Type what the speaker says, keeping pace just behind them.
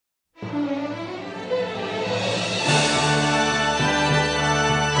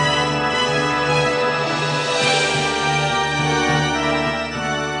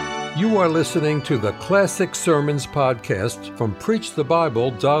are listening to the Classic Sermons podcast from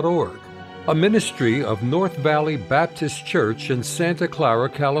PreachTheBible.org, a ministry of North Valley Baptist Church in Santa Clara,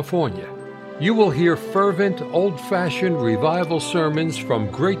 California. You will hear fervent, old-fashioned revival sermons from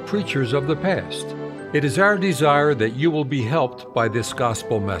great preachers of the past. It is our desire that you will be helped by this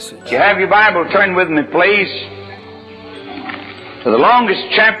gospel message. If you have your Bible, turn with me, please, to the longest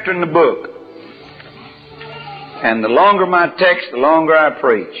chapter in the book. And the longer my text, the longer I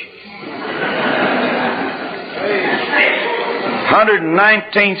preach.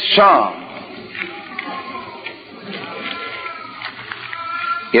 119th Psalm.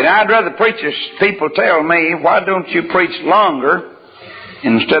 Yet I'd rather people tell me, why don't you preach longer,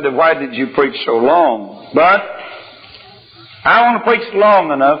 instead of why did you preach so long? But I want to preach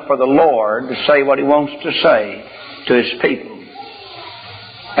long enough for the Lord to say what He wants to say to His people.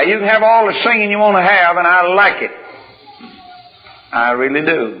 Now, you can have all the singing you want to have, and I like it. I really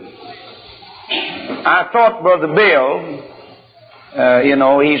do. I thought Brother Bill,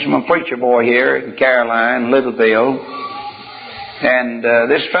 he's my preacher boy here in Caroline, Littleville, and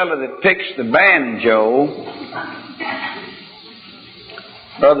this fellow that picks the banjo,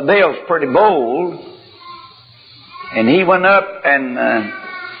 Brother Bill's pretty bold, and he went up and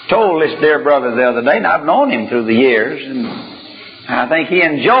told this dear brother the other day, and I've known him through the years, and I think he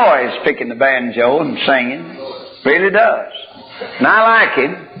enjoys picking the banjo and singing. Really does. And I like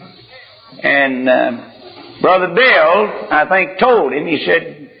him. And Brother Bill, I think, told him, he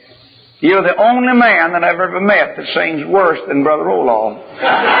said, "You're the only man that I've ever met that sings worse than Brother Roloff."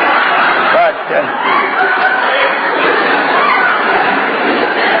 But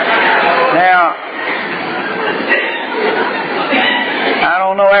now, I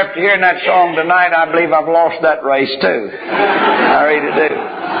don't know, after hearing that song tonight, I believe I've lost that race too. I really do.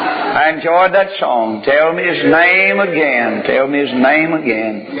 I enjoyed that song. Tell me His name again. Tell me His name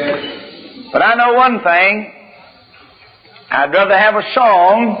again. But I know one thing. I'd rather have a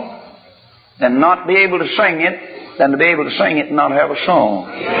song than not be able to sing it than to be able to sing it and not have a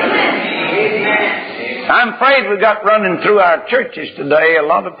song. I'm afraid we've got running through our churches today a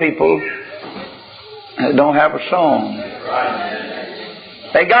lot of people that don't have a song.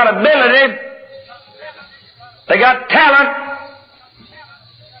 They got ability. They got talent.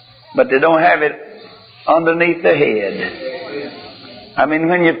 But they don't have it underneath their head. I mean,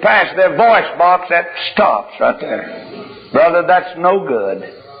 when you pass their voice box, that stops right there. Brother, that's no good.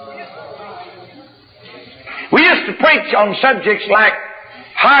 We used to preach on subjects like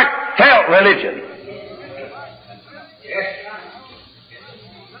heartfelt religion.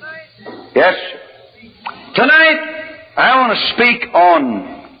 Yes. Tonight, I want to speak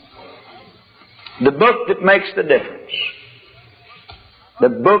on the book that makes the difference. The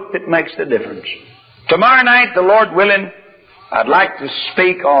book that makes the difference. Tomorrow night, the Lord willing, I'd like to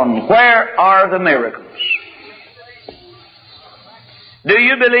speak on where are the miracles. Do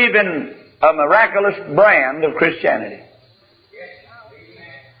you believe in a miraculous brand of Christianity?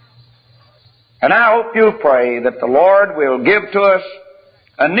 And I hope you'll pray that the Lord will give to us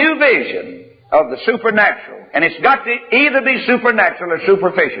a new vision of the supernatural. And it's got to either be supernatural or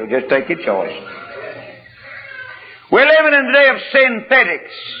superficial. Just take your choice. We're living in a day of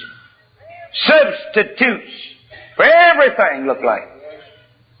synthetics, substitutes for everything, look like.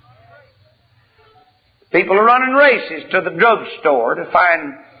 People are running races to the drugstore to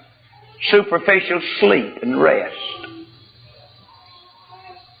find superficial sleep and rest.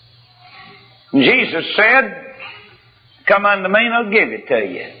 And Jesus said, "Come unto me and I'll give it to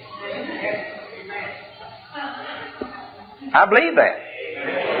you." I believe that.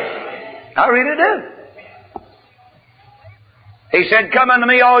 I really do. He said, "Come unto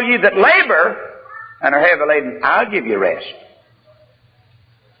me, all ye that labor and are heavy laden, I'll give you rest."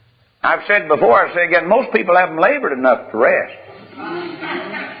 I've said before, I say again, most people haven't labored enough to rest.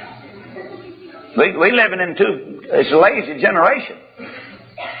 We living in it's a lazy generation.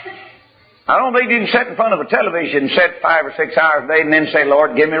 I don't believe you can sit in front of a television and sit 5 or 6 hours a day and then say,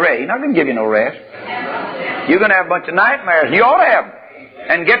 "Lord, give me rest." He's not going to give you no rest. You're going to have a bunch of nightmares, and you ought to have them.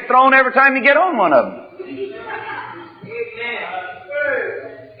 And get thrown every time you get on one of them.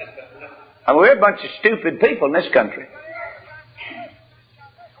 We're a bunch of stupid people in this country.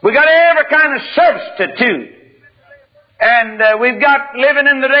 We got every kind of substitute. And we've got living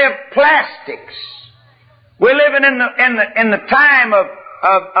in the day of plastics. We're living in the time of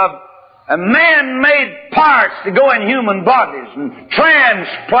man-made parts to go in human bodies, and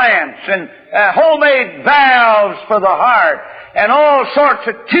transplants, and homemade valves for the heart, and all sorts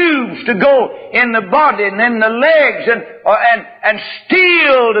of tubes to go in the body and in the legs, and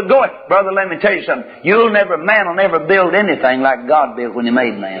steel to go. Brother, let me tell you something. Man will never build anything like God built when He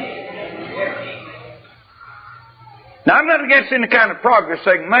made man. Now, I'm not against any kind of progress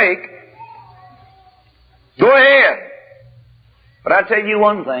they can make. Go ahead. But I tell you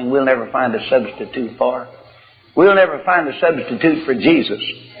one thing, we'll never find a substitute for. We'll never find a substitute for Jesus.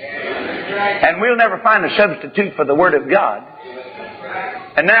 And we'll never find a substitute for the Word of God.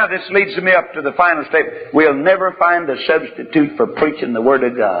 And now this leads me up to the final statement. We'll never find a substitute for preaching the Word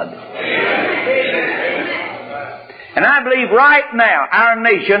of God. And I believe right now our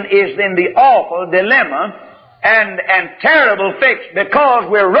nation is in the awful dilemma and terrible fix because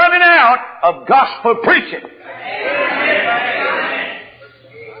we're running out of gospel preaching.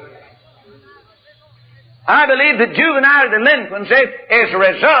 I believe that juvenile delinquency is a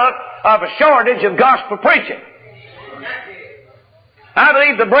result of a shortage of gospel preaching. I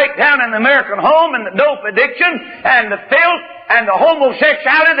believe the breakdown in the American home and the dope addiction and the filth and the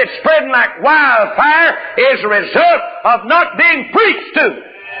homosexuality that's spreading like wildfire is a result of not being preached to.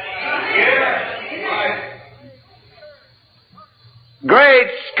 Great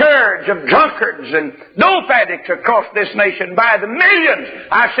scourge of drunkards and dope addicts across this nation by the millions.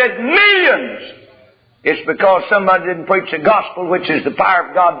 I said millions. It's because somebody didn't preach the gospel, which is the power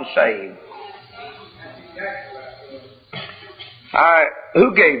of God to save.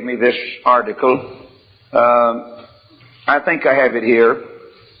 Who gave me this article? I think I have it here.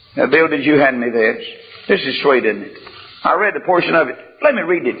 Bill, did you hand me this? This is sweet, isn't it? I read a portion of it. Let me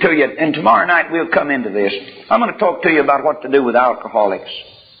read it to you, and tomorrow night we'll come into this. I'm going to talk to you about what to do with alcoholics.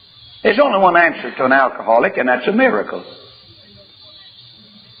 There's only one answer to an alcoholic, and that's a miracle.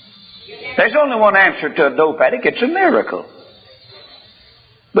 There's only one answer to a dope addict. It's a miracle.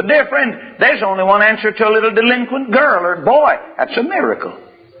 But dear friend, there's only one answer to a little delinquent girl or boy. That's a miracle.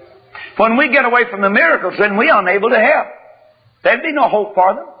 When we get away from the miracles, then we're unable to help. There'd be no hope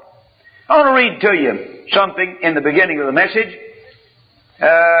for them. I want to read to you something in the beginning of the message.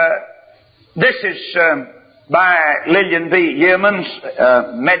 This is by Lillian B.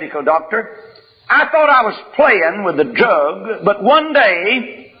 Yeomans, medical doctor. I thought I was playing with the drug, but one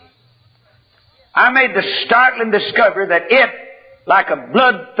day I made the startling discovery that it, like a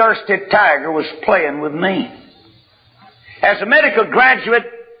bloodthirsty tiger, was playing with me. As a medical graduate,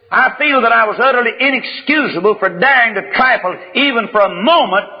 I feel that I was utterly inexcusable for daring to trifle even for a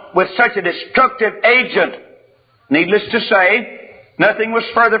moment with such a destructive agent. Needless to say, nothing was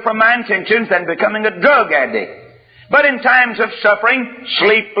further from my intentions than becoming a drug addict. But in times of suffering,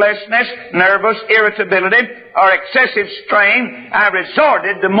 sleeplessness, nervous irritability, or excessive strain, I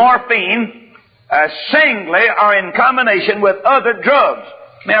resorted to morphine, singly or in combination with other drugs.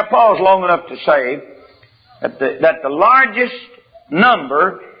 May I pause long enough to say that the largest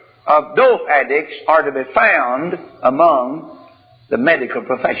number of dope addicts are to be found among the medical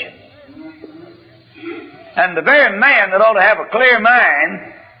profession. And the very man that ought to have a clear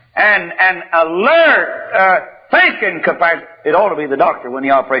mind and alert thinking capacity, it ought to be the doctor when he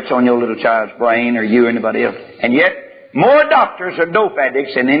operates on your little child's brain or you or anybody else. And yet, more doctors are dope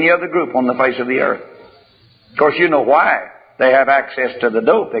addicts than any other group on the face of the earth. Of course, you know why. They have access to the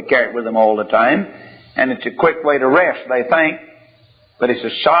dope. They carry it with them all the time. And it's a quick way to rest, they think. But it's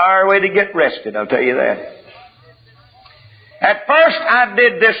a sour way to get rested, I'll tell you that. At first, I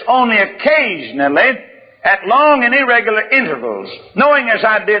did this only occasionally, at long and irregular intervals. Knowing as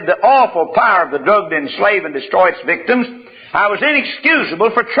I did the awful power of the drug to enslave and destroy its victims, I was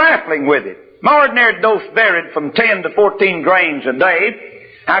inexcusable for trifling with it. My ordinary dose varied from 10 to 14 grains a day.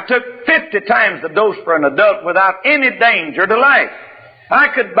 I took 50 times the dose for an adult without any danger to life. I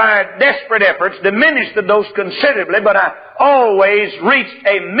could, by desperate efforts, diminish the dose considerably, but I always reached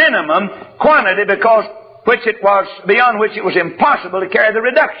a minimum quantity beyond which it was impossible to carry the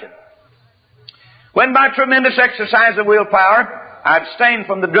reduction. When by tremendous exercise of willpower I abstained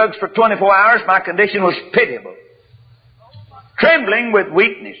from the drugs for 24 hours, my condition was pitiable. Trembling with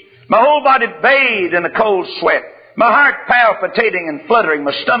weakness, my whole body bathed in a cold sweat, my heart palpitating and fluttering,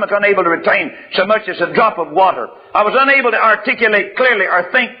 my stomach unable to retain so much as a drop of water. I was unable to articulate clearly or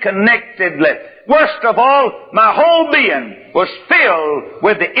think connectedly. Worst of all, my whole being was filled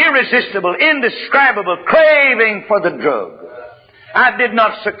with the irresistible, indescribable craving for the drug. I did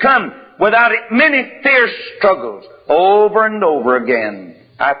not succumb without many fierce struggles. Over and over again,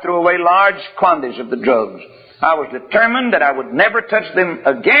 I threw away large quantities of the drugs. I was determined that I would never touch them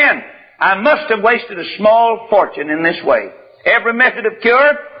again. I must have wasted a small fortune in this way. Every method of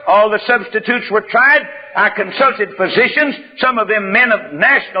cure, all the substitutes were tried. I consulted physicians, some of them men of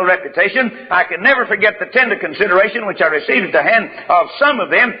national reputation. I can never forget the tender consideration which I received at the hand of some of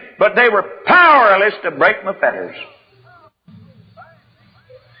them, but they were powerless to break my fetters.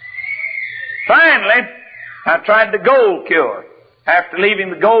 Finally, I tried the Gold Cure. After leaving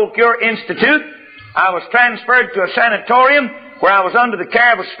the Gold Cure Institute, I was transferred to a sanatorium where I was under the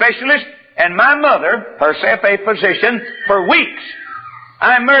care of a specialist, and my mother, herself a physician, for weeks.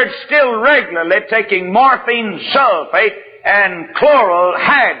 I emerged still regularly taking morphine sulfate and chloral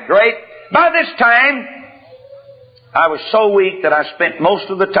hydrate. By this time, I was so weak that I spent most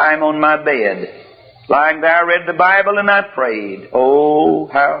of the time on my bed. Lying there, I read the Bible and I prayed. Oh,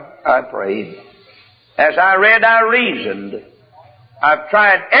 how I prayed. As I read, I reasoned. I've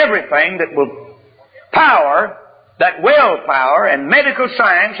tried everything that willpower and medical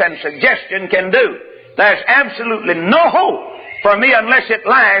science and suggestion can do. There's absolutely no hope for me unless it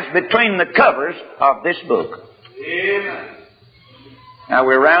lies between the covers of this book. Amen. Now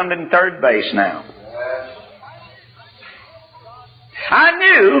we're rounding third base now. I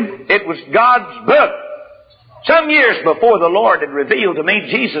knew it was God's book. Some years before the Lord had revealed to me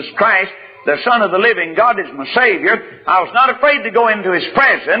Jesus Christ, the Son of the living God, is my Savior, I was not afraid to go into His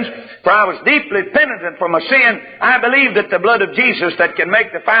presence, for I was deeply penitent for my sin. I believed that the blood of Jesus that can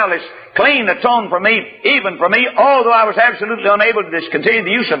make the foulest clean atoned for me, even for me, although I was absolutely unable to discontinue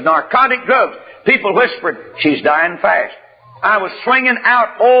the use of narcotic drugs. People whispered, "She's dying fast." I was swinging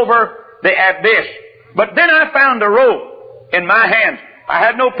out over the abyss. But then I found a rope in my hands. I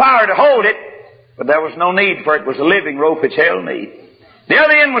had no power to hold it, but there was no need, for it was a living rope which held me. The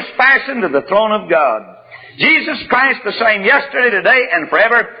other end was fastened to the throne of God. Jesus Christ the same yesterday, today, and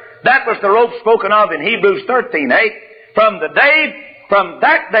forever. That was the rope spoken of in Hebrews 13:8. From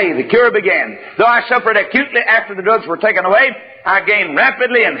that day the cure began. Though I suffered acutely after the drugs were taken away, I gained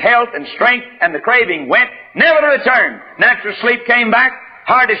rapidly in health and strength, and the craving went, never to return. Natural sleep came back.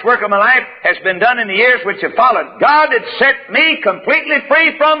 Hardest work of my life has been done in the years which have followed. God had set me completely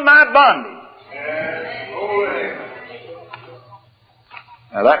free from my bondage.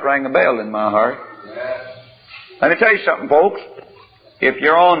 Now that rang a bell in my heart. Let me tell you something, folks. If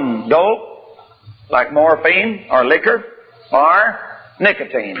you're on dope, like morphine or liquor or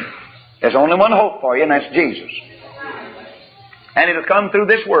nicotine, there's only one hope for you, and that's Jesus. And it'll come through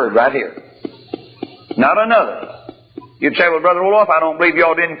this word right here. Not another. You'd say, "Well, Brother Roloff, I don't believe you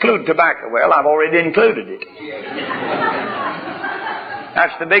ought to include tobacco." Well, I've already included it.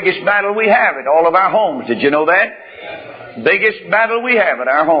 That's the biggest battle we have at all of our homes. Did you know that? Biggest battle we have at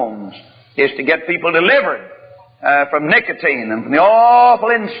our homes is to get people delivered from nicotine and from the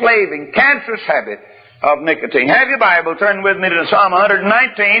awful enslaving, cancerous habit of nicotine. Have your Bible, turn with me to Psalm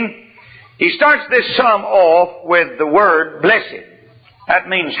 119. He starts this psalm off with the word blessed. That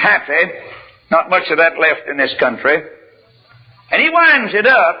means happy. Not much of that left in this country. And he winds it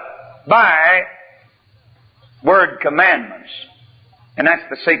up by word commandments. And that's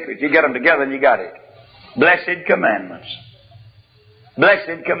the secret. You get them together and you got it. Blessed commandments.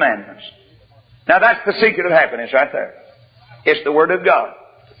 Blessed commandments. Now that's the secret of happiness right there. It's the Word of God.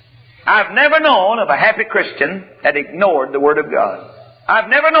 I've never known of a happy Christian that ignored the Word of God. I've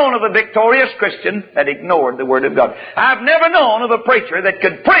never known of a victorious Christian that ignored the Word of God. I've never known of a preacher that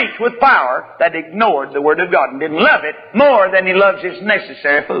could preach with power that ignored the Word of God and didn't love it more than he loves his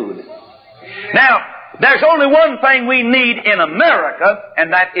necessary food. Now, there's only one thing we need in America,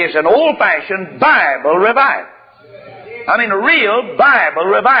 and that is an old-fashioned Bible revival. I mean, a real Bible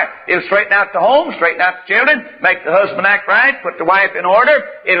revival. It'll straighten out the home, straighten out the children, make the husband act right, put the wife in order.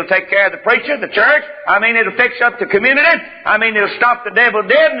 It'll take care of the preacher, the church. I mean, it'll fix up the community. I mean, it'll stop the devil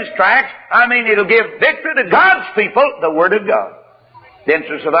dead in his tracks. I mean, it'll give victory to God's people, the Word of God. The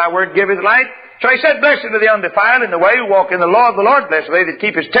entrance of thy word giveth light. So he said, "Blessed are the undefiled in the way who walk in the law of the Lord. Blessed are they that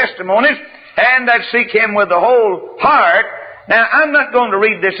keep his testimonies, and that seek him with the whole heart." Now, I'm not going to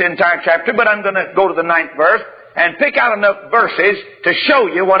read this entire chapter, but I'm going to go to the 9th verse and pick out enough verses to show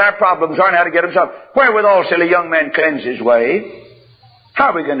you what our problems are and how to get them solved. "Wherewithal shall a young man cleanse his way?" How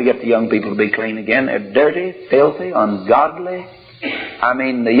are we going to get the young people to be clean again? They're dirty, filthy, ungodly. I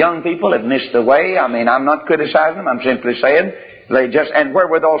mean, the young people have missed the way. I mean, I'm not criticizing them. I'm simply saying and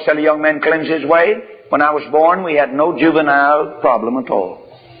wherewithal shall a young man cleanse his way? When I was born, we had no juvenile problem at all.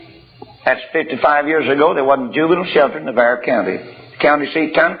 That's 55 years ago. There wasn't a juvenile shelter in Navarre County. County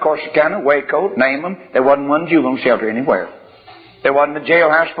seat town, Corsicana, Waco, name them. There wasn't one juvenile shelter anywhere. There wasn't a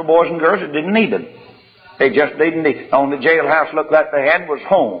jailhouse for boys and girls that didn't need them. They just didn't need. The only jailhouse look that they had was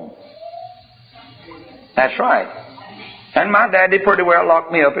home. That's right. And my daddy pretty well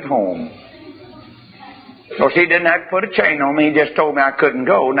locked me up at home. Of course, he didn't have to put a chain on me. He just told me I couldn't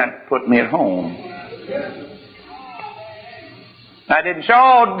go, and that put me at home. I didn't say,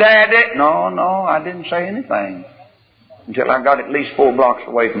 "Oh, Daddy." No, I didn't say anything until I got at least 4 blocks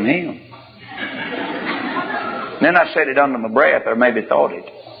away from him. Then I said it under my breath, or maybe thought it.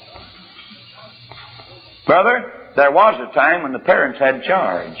 Brother, there was a time when the parents had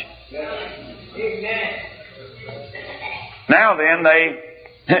charge. Now then,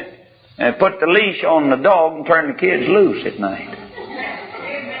 they put the leash on the dog and turn the kids loose at night.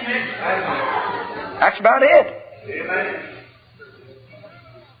 That's about it.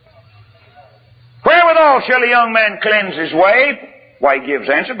 Wherewithal shall a young man cleanse his way? Why, he gives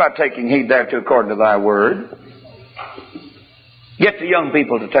answer, by taking heed thereto according to thy word. Get the young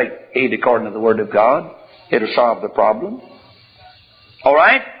people to take heed according to the word of God. It'll solve the problem. All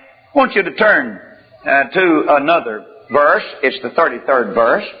right? I want you to turn to another verse. It's the 33rd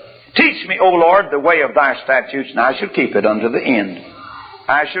verse. Teach me, O Lord, the way of thy statutes, and I shall keep it unto the end.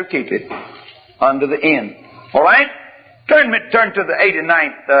 I shall keep it unto the end. All right? Turn to the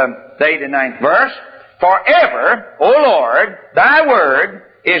 89th verse. Forever, O Lord, thy word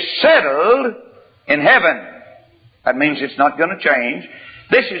is settled in heaven. That means it's not going to change.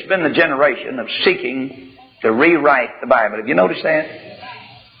 This has been the generation of seeking to rewrite the Bible. Have you noticed that?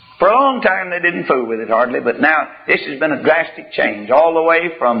 For a long time they didn't fool with it hardly, but now this has been a drastic change, all the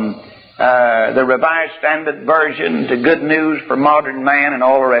way from the Revised Standard Version to Good News for Modern Man and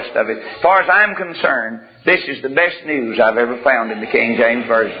all the rest of it. As far as I'm concerned, this is the best news I've ever found in the King James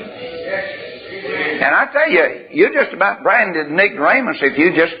Version. And I tell you, you're just about branded in ignoramus if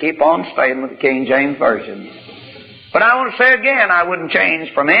you just keep on staying with the King James Version. But I want to say again, I wouldn't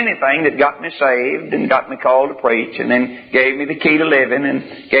change from anything that got me saved and got me called to preach and then gave me the key to living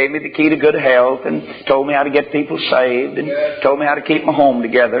and gave me the key to good health and told me how to get people saved and told me how to keep my home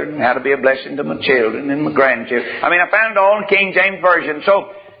together and how to be a blessing to my children and my grandchildren. I mean, I found it all in the King James Version.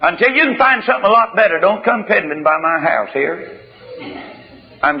 So until you can find something a lot better, don't come peddling by my house here.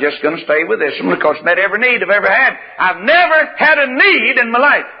 I'm just going to stay with this one because it's met every need I've ever had. I've never had a need in my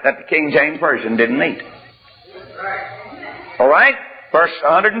life that the King James Version didn't meet. All right? Verse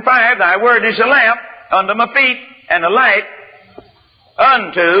 105, thy word is a lamp unto my feet and a light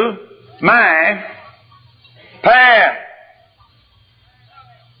unto my path.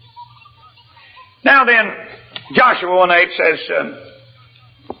 Now then, Joshua 1:8 says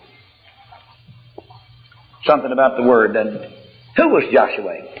something about the word, doesn't it? Who was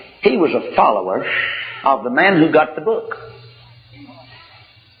Joshua? He was a follower of the man who got the book.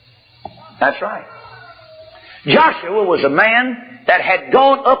 That's right. Joshua was a man that had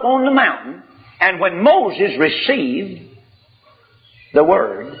gone up on the mountain, and when Moses received the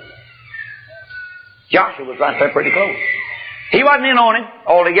word, Joshua was right there pretty close. He wasn't in on it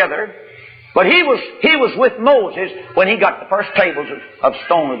altogether, but he was with Moses when he got the first tables of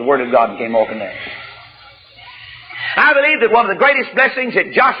stone of the Word of God and came walking there. I believe that one of the greatest blessings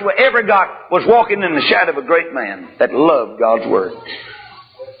that Joshua ever got was walking in the shadow of a great man that loved God's Word.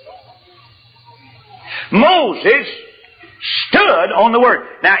 Moses stood on the Word.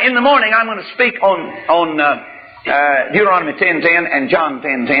 Now, in the morning, I'm going to speak on Deuteronomy 10:10 and John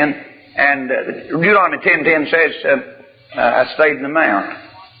 10:10. And Deuteronomy 10:10 says, I stayed in the mount.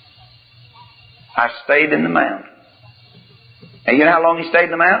 I stayed in the mount. And you know how long he stayed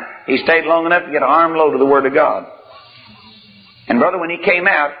in the mount? He stayed long enough to get an armload of the Word of God. And brother, when he came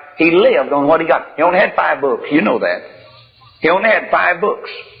out, he lived on what he got. He only had 5 books. You know that. He only had 5 books.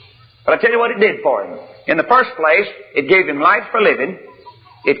 But I tell you what it did for him. In the first place, it gave him life for living.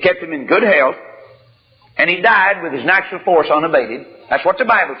 It kept him in good health. And he died with his natural force unabated. That's what the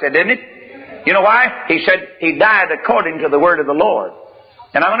Bible said, didn't it? You know why? He said he died according to the word of the Lord.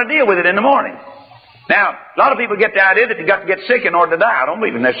 And I'm going to deal with it in the morning. Now, a lot of people get the idea that you've got to get sick in order to die. I don't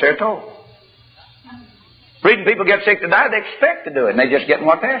believe in this there at all. Reading people get sick to die, they expect to do it, and they just get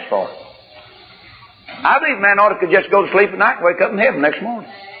what they ask for. I believe a man ought to just go to sleep at night and wake up in heaven next morning.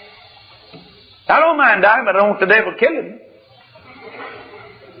 I don't mind dying, but I don't want the devil killing me.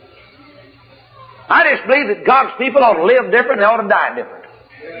 I just believe that God's people ought to live different, they ought to die different.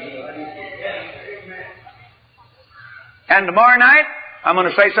 And tomorrow night, I'm going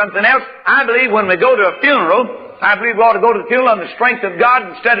to say something else. I believe when we go to a funeral, I believe we ought to go to the funeral on the strength of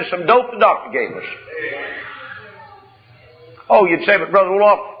God instead of some dope the doctor gave us. Oh, you'd say, but Brother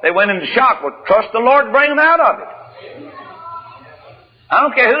Wolf, they went into shock. Well, trust the Lord to bring them out of it. I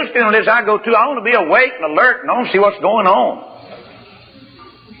don't care whose funeral it is I go to. I want to be awake and alert and I want to see what's going on.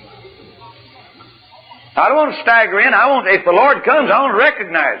 I don't want to stagger in. If the Lord comes, I want to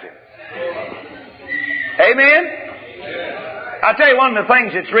recognize it. Amen? I'll tell you one of the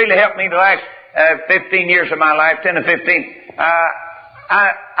things that's really helped me the last 15 years of my life, 10 or 15.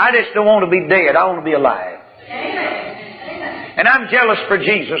 I just don't want to be dead. I want to be alive. And I'm jealous for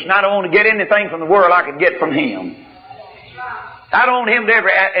Jesus, and I don't want to get anything from the world I could get from Him. I don't want Him to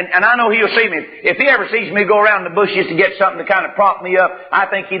ever, and I know He'll see me. If He ever sees me go around the bushes to get something to kind of prop me up, I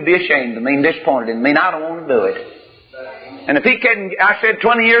think He'd be ashamed of me and disappointed in me, and I don't want to do it. And if he can't, I said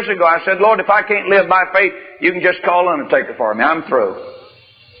 20 years ago, I said, Lord, if I can't live by faith, you can just call an undertaker for me. I'm through.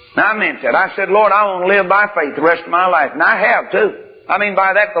 Now I meant that. I said, Lord, I want to live by faith the rest of my life. And I have too. I mean,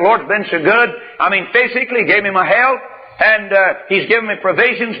 by that, the Lord's been so good. I mean, physically, He gave me my health. And He's given me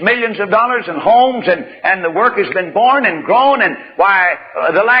provisions, millions of dollars and homes, and the work has been born and grown. And why,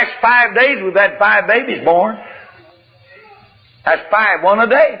 the last 5 days we've had 5 babies born. That's 5, 1 a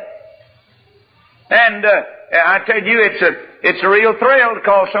day. And I tell you, it's a real thrill to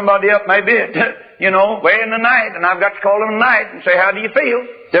call somebody up, maybe way in the night, and I've got to call them at night and say, how do you feel?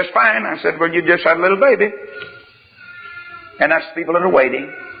 Just fine. I said, well, you just had a little baby. And that's the people that are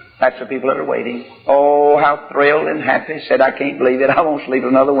waiting. That's the people that are waiting. Oh, how thrilled and happy. Said, I can't believe it. I won't sleep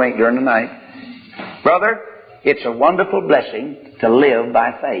another wink during the night. Brother, it's a wonderful blessing to live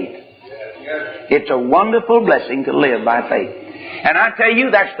by faith. It's a wonderful blessing to live by faith. And I tell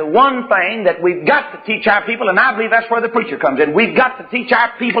you, that's the one thing that we've got to teach our people, and I believe that's where the preacher comes in. We've got to teach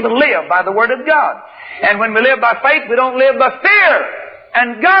our people to live by the Word of God. And when we live by faith, we don't live by fear.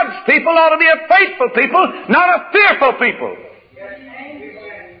 And God's people ought to be a faithful people, not a fearful people.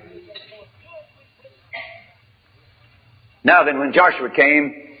 Now then, when Joshua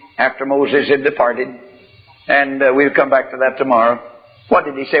came, after Moses had departed, and we'll come back to that tomorrow, what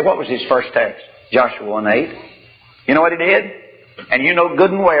did he say? What was his first text? Joshua 1:8. You know what he did? And you know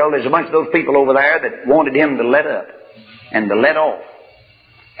good and well, there's a bunch of those people over there that wanted him to let up and to let off.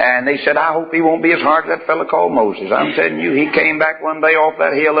 And they said, I hope he won't be as hard as that fellow called Moses. I'm telling you, he came back one day off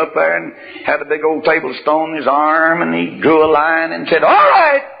that hill up there and had a big old table stone in his arm, and he drew a line and said, all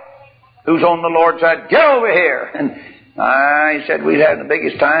right, who's on the Lord's side? Get over here. And he said, we'd had the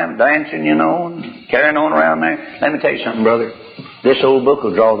biggest time dancing, and carrying on around there. Let me tell you something, brother. This old book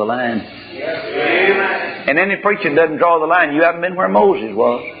will draw the line. Yes. And any preacher doesn't draw the line. You haven't been where Moses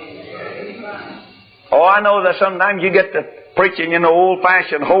was. Oh, I know that sometimes you get to preaching,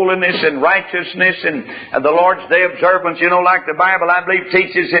 old-fashioned holiness and righteousness and the Lord's Day observance, like the Bible, I believe,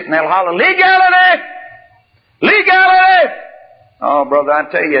 teaches it, and they'll holler, legality! Legality! Oh, brother,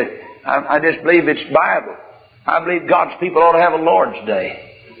 I tell you, I just believe it's Bible. I believe God's people ought to have a Lord's Day.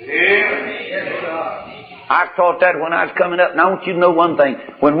 I thought that when I was coming up. And I want you to know one thing.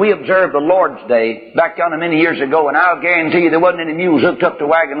 When we observed the Lord's Day, back yonder many years ago, and I'll guarantee you there wasn't any mules hooked up to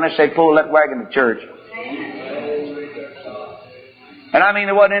wagon unless they pulled that wagon to church. And I mean,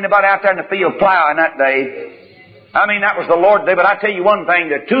 there wasn't anybody out there in the field plowing that day. I mean, that was the Lord's Day. But I tell you one thing,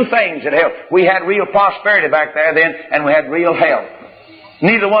 there are two things that helped. We had real prosperity back there then, and we had real health.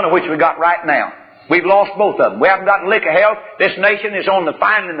 Neither one of which we got right now. We've lost both of them. We haven't got a lick of health. This nation is in the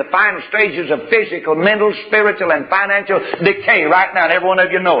final stages of physical, mental, spiritual, and financial decay right now, and every one of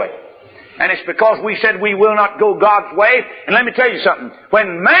you know it. And it's because we said we will not go God's way. And let me tell you something.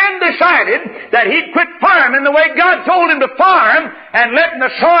 When man decided that he'd quit farming the way God told him to farm, and letting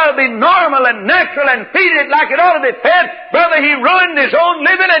the soil be normal and natural and feed it like it ought to be fed, brother, he ruined his own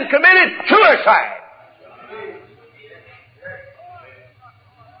living and committed suicide.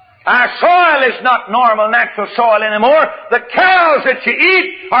 Our soil is not normal, natural soil anymore. The cows that you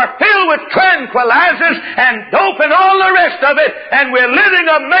eat are filled with tranquilizers and dope and all the rest of it, and we're living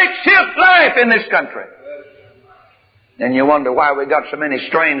a makeshift life in this country. And you wonder why we got so many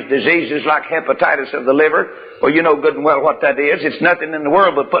strange diseases like hepatitis of the liver. Well, you know good and well what that is. It's nothing in the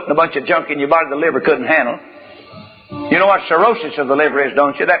world but putting a bunch of junk in your body the liver couldn't handle. You know what cirrhosis of the liver is,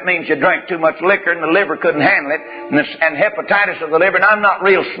 don't you? That means you drank too much liquor and the liver couldn't handle it. And hepatitis of the liver, and I'm not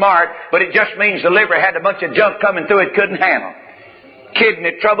real smart, but it just means the liver had a bunch of junk coming through it couldn't handle.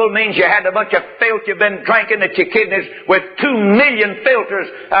 Kidney trouble means you had a bunch of filth you've been drinking that your kidneys, with 2 million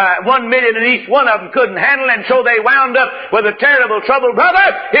filters, 1 million in each one of them couldn't handle, and so they wound up with a terrible trouble. Brother,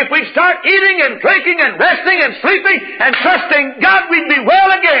 if we start eating and drinking and resting and sleeping and trusting God, we'd be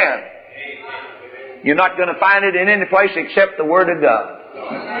well again. You're not going to find it in any place except the Word of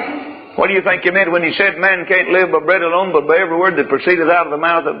God. What do you think he meant when he said man can't live by bread alone, but by every word that proceedeth out of the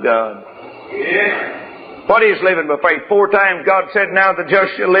mouth of God? Yeah. What is living by faith? 4 times God said, now the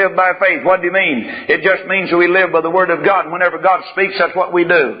just shall live by faith. What do you mean? It just means we live by the Word of God. And whenever God speaks, that's what we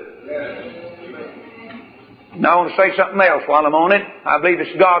do. Now I want to say something else while I'm on it. I believe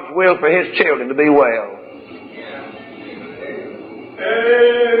it's God's will for His children to be well.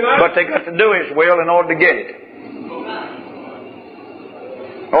 But they got to do His will in order to get it.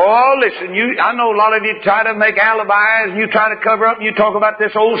 Oh, listen, I know a lot of you try to make alibis, and you try to cover up, and you talk about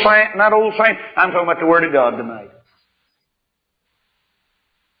this old saint and that old saint. I'm talking about the Word of God tonight.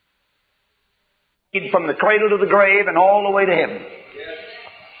 From the cradle to the grave and all the way to heaven.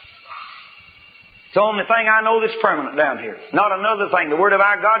 It's the only thing I know that's permanent down here. Not another thing. The Word of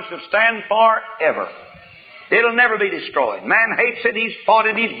our God shall stand forever. It'll never be destroyed. Man hates it. He's fought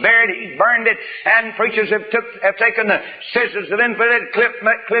it. He's buried it. He's burned it. And preachers have taken the scissors of infidel,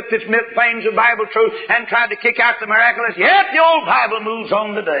 clipped its veins of Bible truth, and tried to kick out the miraculous. Yet the old Bible moves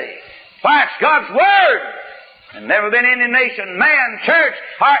on today. Why, it's God's Word. And never been any nation, man, church,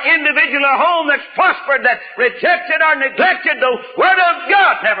 or individual or home that's prospered, that rejected or neglected the Word of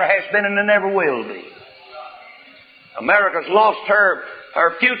God. Never has been and never will be. America's lost her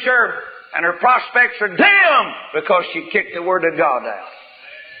future, and her prospects are dim because she kicked the Word of God out.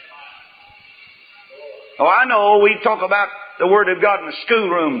 Oh, I know we talk about the Word of God in the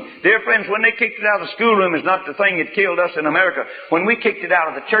schoolroom. Dear friends, when they kicked it out of the schoolroom is not the thing that killed us in America. When we kicked it out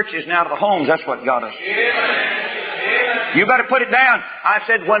of the churches and out of the homes, that's what got us. You better put it down. I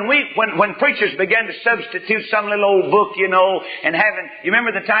said, when preachers began to substitute some little old book, you know, and you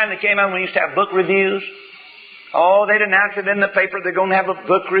remember the time they came out when we used to have book reviews? Oh, they'd announce it in the paper, they're going to have a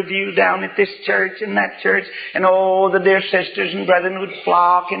book review down at this church and that church. And oh, the dear sisters and brethren would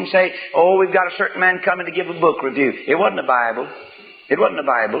flock and say, oh, we've got a certain man coming to give a book review. It wasn't a Bible. It wasn't a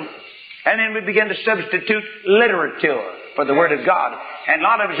Bible. And then we began to substitute literature for the Word of God. And a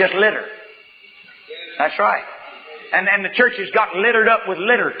lot of it was just litter. That's right. And the churches got littered up with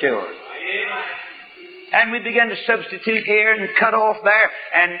literature. And we began to substitute here and cut off there.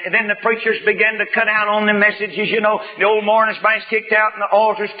 And then the preachers began to cut out on the messages, you know. The old morning banks kicked out and the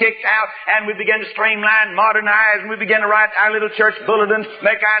altars kicked out. And we began to streamline, modernize. And we began to write our little church bulletins,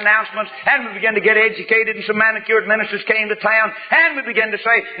 make our announcements. And we began to get educated. And some manicured ministers came to town. And we began to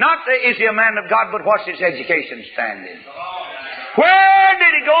say, not is he a man of God, but what's his education standing? Where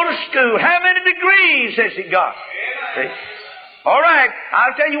did he go to school? How many degrees has he got? See? All right,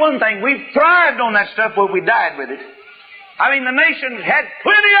 I'll tell you one thing. We've thrived on that stuff, but we died with it. I mean, the nation's had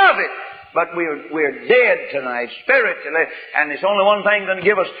plenty of it, but we're dead tonight, spiritually, and there's only one thing going to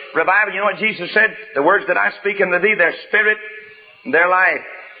give us revival. You know what Jesus said? The words that I speak unto thee, they're spirit and they're life.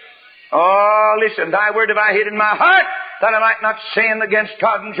 Oh, listen, thy word have I hid in my heart, that I might not sin against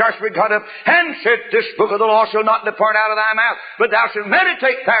God. And Joshua got up and said, this book of the law shall not depart out of thy mouth, but thou shalt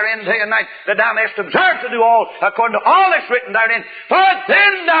meditate therein day and night, that thou mayest observe to do all according to all that's written therein. For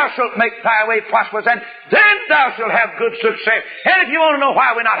then thou shalt make thy way prosperous, and then thou shalt have good success. And if you want to know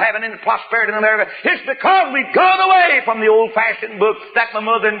why we're not having any prosperity in America, it's because we've gone away from the old-fashioned book that my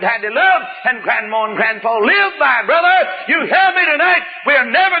mother and daddy loved, and grandma and grandpa lived by. Brother, you hear me tonight? We're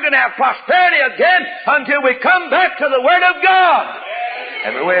never going to have prosperity again until we come back to the Word of God.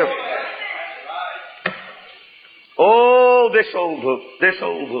 Never will. Oh, this old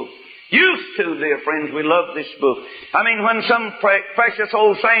book. Used to, dear friends, we love this book. I mean, when some precious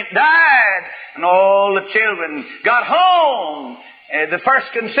old saint died and all the children got home, the first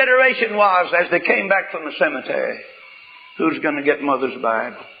consideration was, as they came back from the cemetery, who's going to get Mother's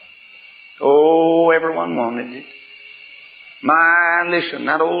Bible? Oh, everyone wanted it. My, listen,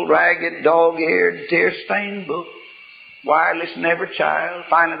 that old ragged, dog-eared, tear-stained book. Why, listen, every child.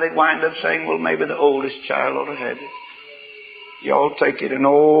 Finally, they'd wind up saying, well, maybe the oldest child ought to have it. Y'all take it. And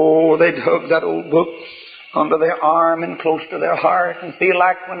oh, they'd hug that old book under their arm and close to their heart and feel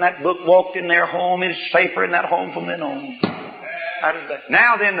like when that book walked in their home, it's safer in that home from then on.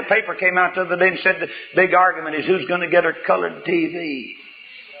 Now then, the paper came out the other day and said the big argument is who's going to get her colored TV.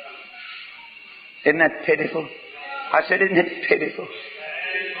 Isn't that pitiful? I said, isn't it pitiful?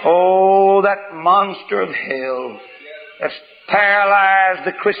 Oh, that monster of hell that's paralyzed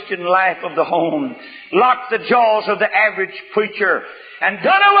the Christian life of the home, locked the jaws of the average preacher, and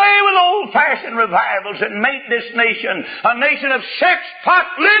done away with old-fashioned revivals and made this nation a nation of sex, pot,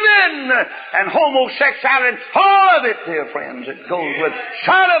 living, and homosexuality. All of it, dear friends, it goes with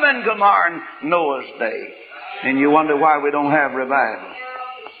Sodom and Gomorrah and Noah's day. And you wonder why we don't have revival.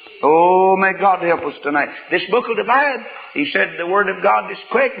 Oh, may God help us tonight. This book will divide. He said the Word of God is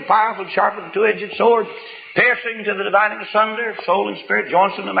quick and powerful, sharper than a two-edged sword, piercing to the dividing asunder of soul and spirit,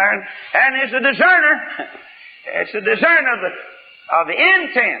 joints and the marrow, and is a discerner. It's a discerner of the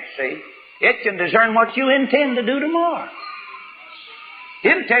intent, see. It can discern what you intend to do tomorrow.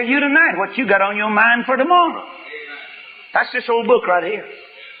 It'll tell you tonight what you got on your mind for tomorrow. That's this old book right here.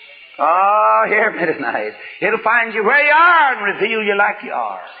 Oh, hear me tonight. It'll find you where you are and reveal you like you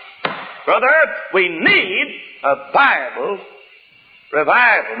are. Brother, we need a Bible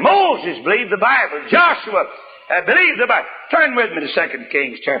revival. Moses believed the Bible. Joshua believed the Bible. Turn with me to 2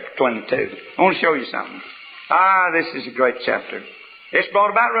 Kings chapter 22. I want to show you something. This is a great chapter. It's brought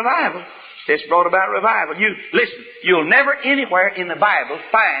about revival. It's brought about revival. Listen, you'll never anywhere in the Bible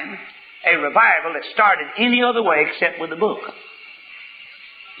find a revival that started any other way except with the book.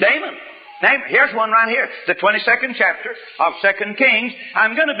 Amen. Here's one right here. The 22nd chapter of 2 Kings.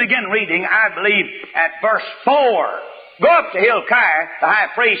 I'm going to begin reading, I believe, at verse 4. Go up to Hilkiah, the high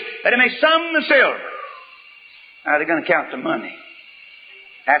priest, that he may sum the silver. Now they're going to count the money.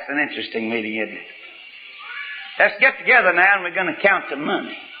 That's an interesting meeting, isn't it? Let's get together now and we're going to count the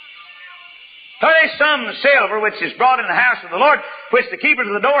money. So they sum the silver which is brought in the house of the Lord, which the keepers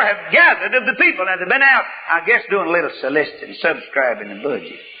of the door have gathered of the people. Now they've been out, I guess, doing a little soliciting, subscribing the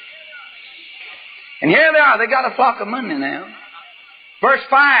budget. And here they are. They got a flock of money now. Verse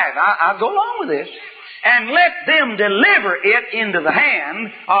 5. I'll go along with this. And let them deliver it into the hand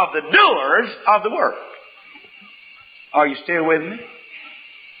of the doers of the work. Are you still with me?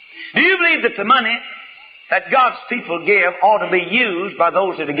 Do you believe that the money that God's people give ought to be used by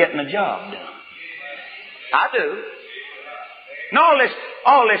those that are getting the job done? I do. And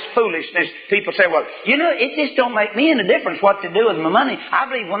all this foolishness, people say, well, you know, it just don't make me any difference what to do with my money. I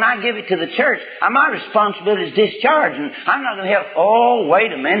believe when I give it to the church, my responsibility is discharged, and I'm not going to help. Oh,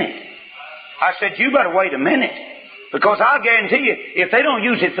 wait a minute. I said, you better wait a minute. Because I'll guarantee you, if they don't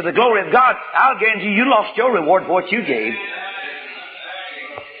use it for the glory of God, I'll guarantee you lost your reward for what you gave.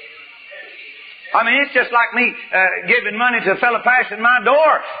 I mean, it's just like me giving money to a fellow passing my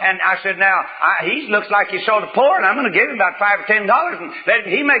door. And I said, now, he looks like he saw the poor, and I'm going to give him about $5 or $10.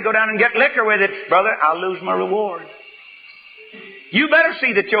 And he may go down and get liquor with it. Brother, I'll lose my reward. You better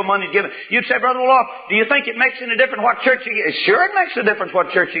see that your money's given. You'd say, Brother Wolof, do you think it makes any difference what church you give? Sure it makes a difference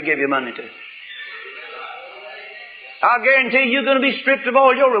what church you give your money to. I'll guarantee you're going to be stripped of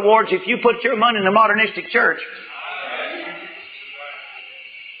all your rewards if you put your money in a modernistic church.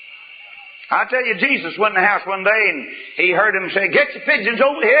 I tell you, Jesus went in the house one day and he heard him say, get your pigeons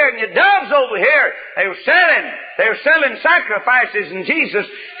over here and your doves over here. They were selling sacrifices, and Jesus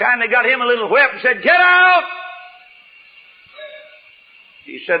kind of got him a little whip and said, get out!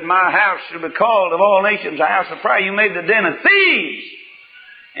 He said, my house shall be called of all nations a house of prayer. You made the den of thieves.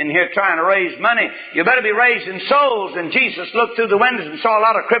 And here trying to raise money. You better be raising souls. And Jesus looked through the windows and saw a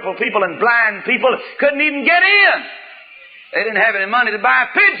lot of crippled people and blind people couldn't even get in. They didn't have any money to buy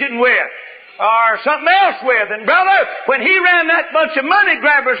a pigeon with or something else with. And brother, when he ran that bunch of money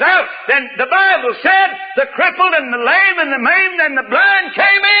grabbers out, then the Bible said the crippled and the lame and the maimed and the blind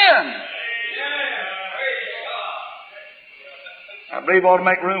came in. I believe we ought to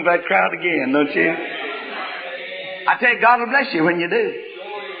make room for that crowd again, don't you? I tell you, God will bless you when you do.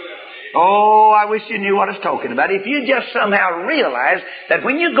 Oh, I wish you knew what I was talking about. If you just somehow realize that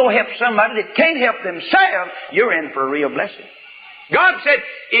when you go help somebody that can't help themselves, you're in for a real blessing. God said,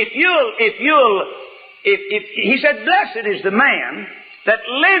 he said, blessed is the man that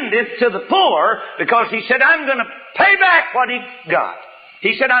lendeth to the poor, because he said, I'm going to pay back what he got.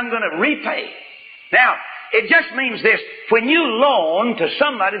 He said, I'm going to repay. Now, it just means this. When you loan to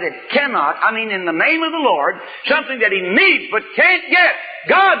somebody that cannot, in the name of the Lord, something that he needs but can't get,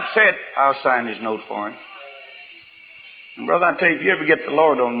 God said, I'll sign his note for him. And brother, I tell you, if you ever get the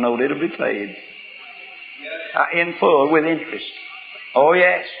Lord on a note, it'll be paid. In full, with interest. Oh,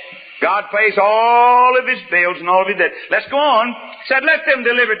 yes. God pays all of his bills and all of his debts. Let's go on. He said, let them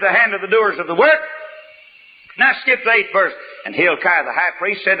deliver to the hand of the doers of the work. Now skip the 8th verse. And Hilkiah the high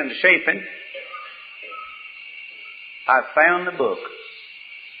priest said unto Shaphan, I found the book.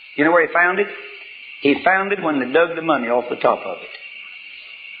 You know where he found it? He found it when they dug the money off the top of it.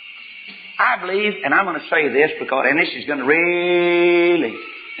 I believe, and I'm going to say this because, and this is going to really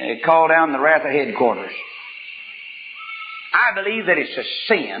call down the wrath of headquarters. I believe that it's a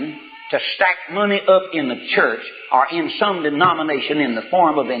sin to stack money up in the church or in some denomination in the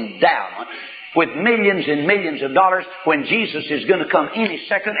form of endowment with millions and millions of dollars when Jesus is going to come any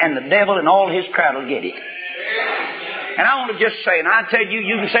second and the devil and all his crowd will get it. And I want to just say, and I tell you,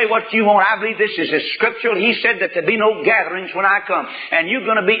 you can say what you want. I believe this is as scriptural. He said that there be no gatherings when I come. And you're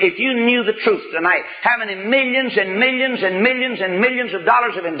going to be, if you knew the truth tonight, how many millions and millions and millions and millions of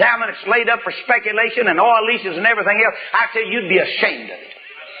dollars of endowment it's laid up for speculation and oil leases and everything else, I tell you, you'd be ashamed of it.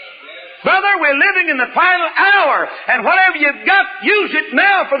 Brother, we're living in the final hour, and whatever you've got, use it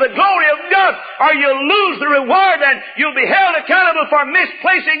now for the glory of God, or you'll lose the reward and you'll be held accountable for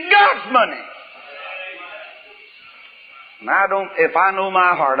misplacing God's money. And if I know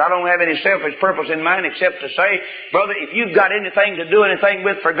my heart, I don't have any selfish purpose in mind except to say, brother, if you've got anything to do anything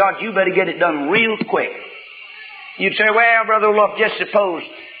with for God, you better get it done real quick. You'd say, well, Brother Wolf, just suppose,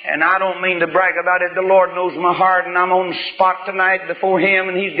 and I don't mean to brag about it, the Lord knows my heart, and I'm on the spot tonight before Him,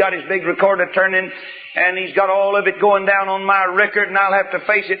 and He's got His big recorder turning, and He's got all of it going down on my record, and I'll have to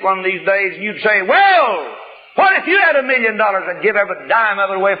face it one of these days. And you'd say, well, what if you had $1 million? I'd give every dime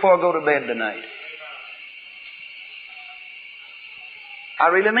of it away before I go to bed tonight. I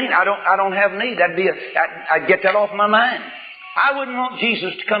really mean, I don't have need. I'd get that off my mind. I wouldn't want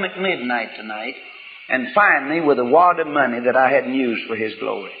Jesus to come at midnight tonight and find me with a wad of money that I hadn't used for His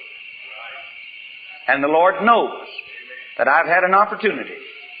glory. And the Lord knows that I've had an opportunity.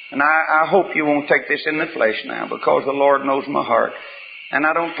 And I hope you won't take this in the flesh now, because the Lord knows my heart. And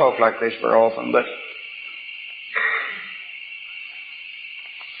I don't talk like this very often, but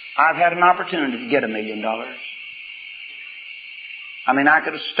I've had an opportunity to get $1 million. I mean, I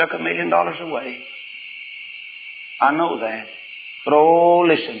could have stuck $1 million away. I know that. But oh,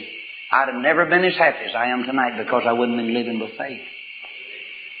 listen, I'd have never been as happy as I am tonight, because I wouldn't have been living by faith.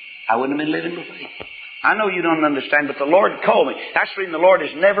 I wouldn't have been living by faith. I know you don't understand, but the Lord called me. That's the reason the Lord has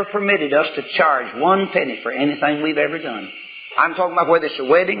never permitted us to charge 1 penny for anything we've ever done. I'm talking about whether it's a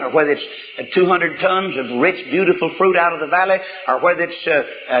wedding, or whether it's 200 tons of rich, beautiful fruit out of the valley, or whether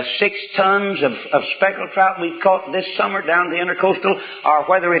it's 6 tons of speckled trout we caught this summer down the Intercoastal, or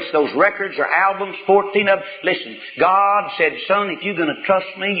whether it's those records or albums, 14 of them. Listen, God said, son, if you're going to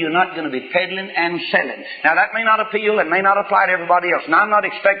trust me, you're not going to be peddling and selling. Now, that may not appeal and may not apply to everybody else. And I'm not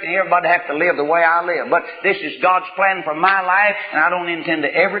expecting everybody to have to live the way I live. But this is God's plan for my life, and I don't intend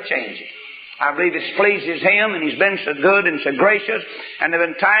to ever change it. I believe it's pleases Him, and He's been so good and so gracious. And there have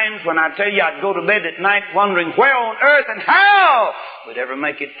been times when I tell you I'd go to bed at night wondering where on earth and how we'd ever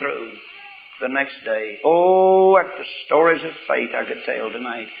make it through the next day. Oh, at the stories of faith I could tell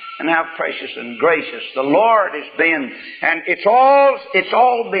tonight, and how precious and gracious the Lord has been. And it's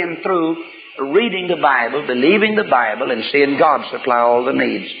all been through reading the Bible, believing the Bible, and seeing God supply all the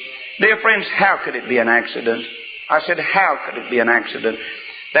needs. Dear friends, how could it be an accident? I said, how could it be an accident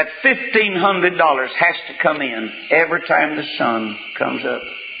that $1,500 has to come in every time the sun comes up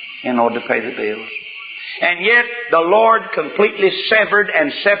in order to pay the bills? And yet the Lord completely severed and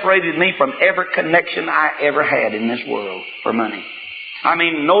separated me from every connection I ever had in this world for money. I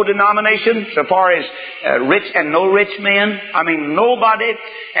mean, no denomination so far as rich and no rich men. I mean, nobody.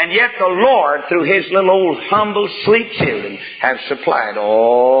 And yet the Lord, through His little old humble, sweet children, have supplied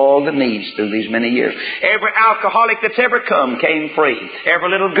all the needs through these many years. Every alcoholic that's ever come came free. Every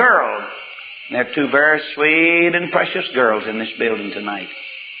little girl. And there are 2 very sweet and precious girls in this building tonight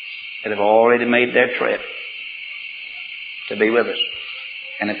that have already made their trip to be with us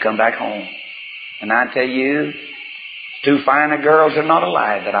and have come back home. And I tell you, 2 finer girls are not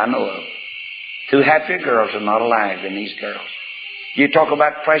alive that I know of. 2 happier girls are not alive than these girls. You talk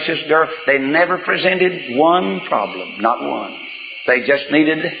about precious girls. They never presented one problem, not one. They just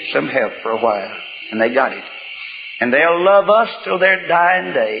needed some help for a while, and they got it. And they'll love us till their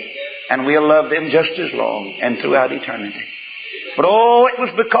dying day, and we'll love them just as long and throughout eternity. But oh, it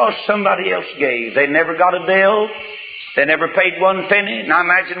was because somebody else gave. They never got a bill. They never paid 1 penny. And I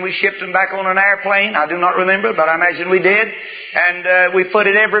imagine we shipped them back on an airplane. I do not remember, but I imagine we did. And we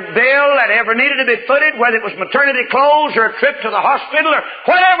footed every bill that ever needed to be footed, whether it was maternity clothes or a trip to the hospital or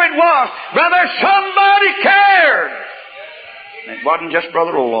whatever it was. Brother, somebody cared. And it wasn't just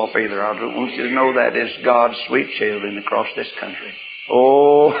Brother Olaf either. I want you to know that. It's God's sweet children across this country.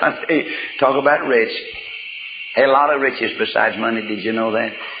 Oh, talk about rich. A lot of riches besides money. Did you know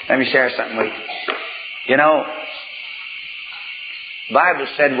that? Let me share something with you. You know, the Bible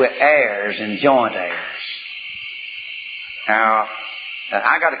said we're heirs and joint heirs. Now,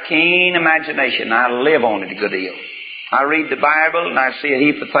 I got a keen imagination. I live on it a good deal. I read the Bible and I see a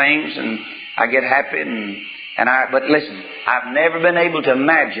heap of things and I get happy. But listen, I've never been able to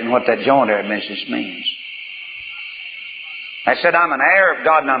imagine what that joint heir business means. I said I'm an heir of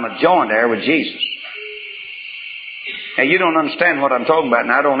God and I'm a joint heir with Jesus. Now, you don't understand what I'm talking about,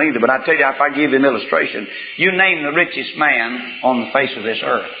 and I don't either, but I tell you, if I give you an illustration, you name the richest man on the face of this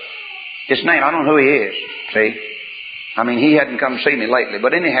earth. Just name, I don't know who he is, see? I mean, he hadn't come to see me lately,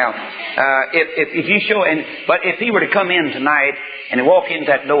 but anyhow, if you show, but if he were to come in tonight, and he walk in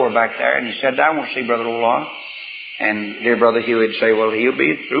that door back there, and he said, I want to see Brother Olaf, and dear Brother Hugh would say, well, he'll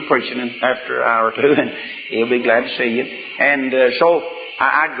be through preaching after an hour or 2, and he'll be glad to see you. And so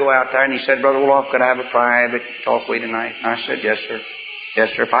I'd go out there, and he said, Brother Olaf, could I have a private talk with you tonight? And I said, yes, sir. Yes,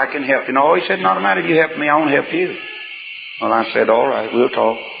 sir, if I can help you. No, he said, not a matter if you help me, I want to help you. Well, I said, all right, we'll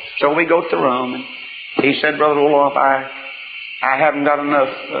talk. So we go to the room, and he said, Brother Olaf, I haven't got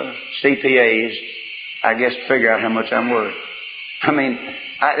enough CPAs, I guess, to figure out how much I'm worth. I mean,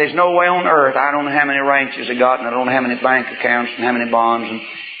 there's no way on earth. I don't know how many ranches I got, and I don't know how many bank accounts and how many bonds,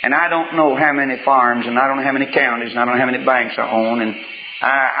 and I don't know how many farms, and I don't know how many counties, and I don't know how many banks I own, and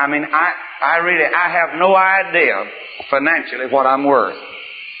I have no idea financially what I'm worth.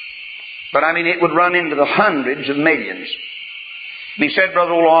 But I mean, it would run into the hundreds of millions. And he said,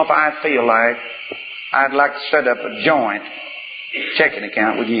 Brother Olaf, I feel like I'd like to set up a joint checking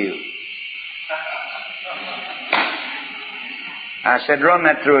account with you. I said, run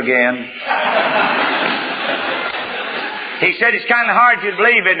that through again. He said, it's kind of hard for you to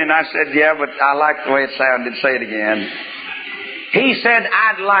believe it. And I said, yeah, but I like the way it sounded. Say it again. He said,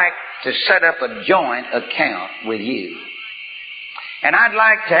 I'd like to set up a joint account with you. And I'd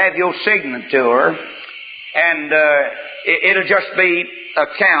like to have your signature, and it'll just be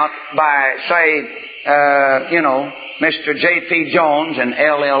account by, say, Mr. J.P. Jones and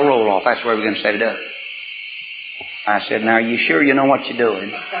L.L. Roloff. That's where we're going to set it up. I said, now, are you sure you know what you're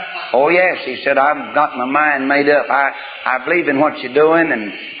doing? Oh, yes. He said, I've got my mind made up. I believe in what you're doing,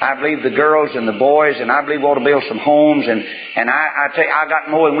 and I believe the girls and the boys, and I believe we ought to build some homes, and I tell you, I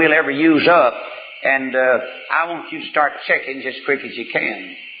got more than we'll ever use up, and I want you to start checking just as quick as you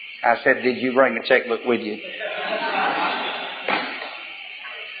can. I said, did you bring a checkbook with you?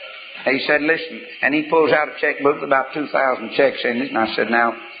 He said, listen, and he pulls out a checkbook with about 2,000 checks in it, and I said,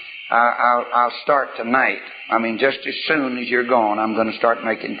 now, I'll start tonight. I mean, just as soon as you're gone, I'm going to start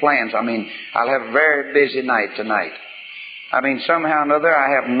making plans. I mean, I'll have a very busy night tonight. I mean, somehow or another,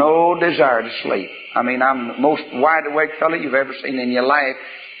 I have no desire to sleep. I mean, I'm the most wide-awake fellow you've ever seen in your life.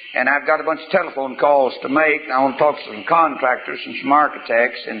 And I've got a bunch of telephone calls to make. I want to talk to some contractors and some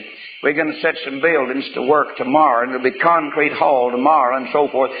architects. And we're going to set some buildings to work tomorrow. And it'll be concrete hall tomorrow and so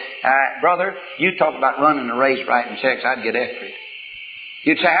forth. Brother, you talk about running a race writing checks. I'd get after it.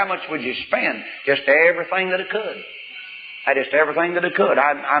 You'd say, how much would you spend? Just everything that I could. Just everything that I could.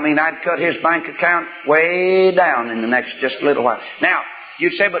 I mean, I'd cut his bank account way down in the next just a little while. Now,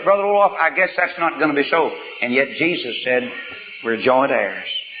 you'd say, but Brother Roloff, I guess that's not going to be so. And yet Jesus said, we're joint heirs.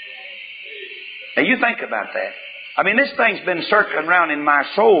 Now, you think about that. I mean, this thing's been circling around in my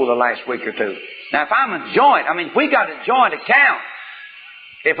soul the last week or two. Now, if I'm a joint, if we got a joint account,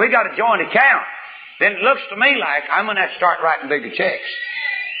 then it looks to me like I'm going to have to start writing bigger checks.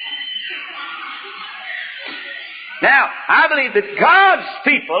 Now, I believe that God's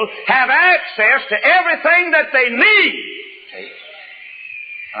people have access to everything that they need.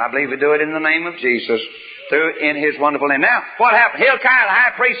 I believe we do it in the name of Jesus, in His wonderful name. Now, what happened? Hilkiah, the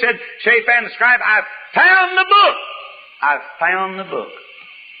high priest, said, Shaphan the scribe, I've found the book. I've found the book.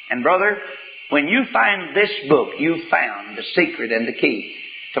 And brother, when you find this book, you've found the secret and the key.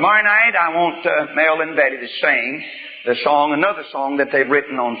 Tomorrow night, I want Mel and Betty to sing another song that they've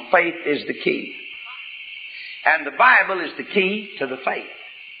written on faith is the key. And the Bible is the key to the faith.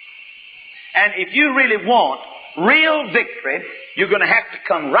 And if you really want real victory, you're going to have to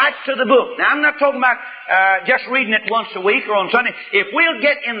come right to the book. Now, I'm not talking about just reading it once a week or on Sunday. If we'll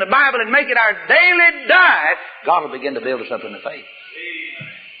get in the Bible and make it our daily diet, God will begin to build us up in the faith.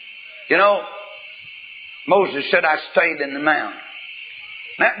 You know, Moses said, I stayed in the mount.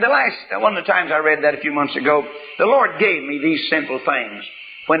 Now, one of the times I read that a few months ago, the Lord gave me these simple things.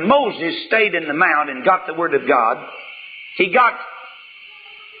 When Moses stayed in the mount and got the Word of God, he got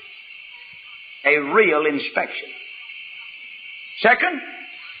a real inspection. Second,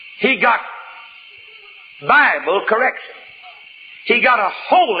 he got Bible correction. He got a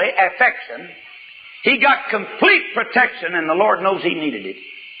holy affection. He got complete protection, and the Lord knows he needed it.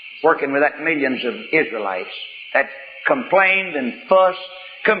 Working with that millions of Israelites that complained and fussed.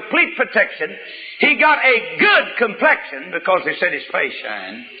 Complete protection. He got a good complexion because they said his face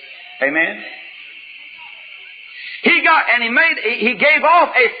shined. Amen. He gave off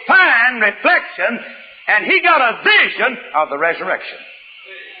a fine reflection, and he got a vision of the resurrection.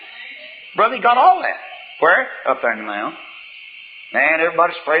 Brother, he got all that. Where? Up there in the mount. Man,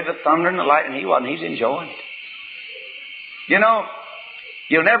 everybody's afraid of the thunder and the lightning. He wasn't. He's enjoying it. You know,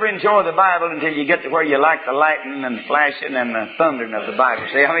 you'll never enjoy the Bible until you get to where you like the lightning and the flashing and the thundering of the Bible.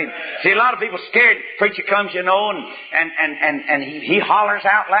 See, a lot of people scared. Preacher comes, and he hollers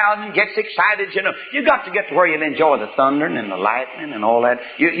out loud and gets excited, You got to get to where you'll enjoy the thundering and the lightning and all that.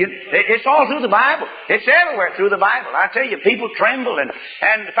 It's all through the Bible. It's everywhere through the Bible. I tell you, people tremble. And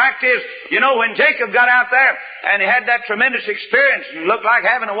the fact is, when Jacob got out there and he had that tremendous experience and looked like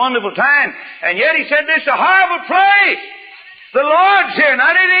having a wonderful time, and yet he said, this is a horrible place. The Lord's here, and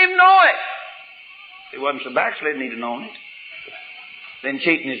I didn't even know it. He wasn't so backslidden, he'd have known it. Then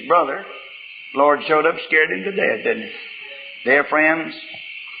cheating his brother, the Lord showed up, scared him to death, didn't he? Dear friends,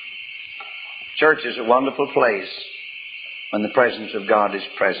 church is a wonderful place when the presence of God is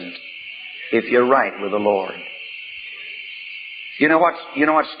present, if you're right with the Lord. You know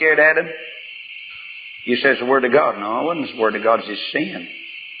what scared Adam? You says the Word of God. No, it wasn't the Word of God, it's his sin.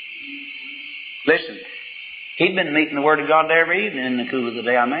 Listen. He'd been meeting the Word of God every evening in the cool of the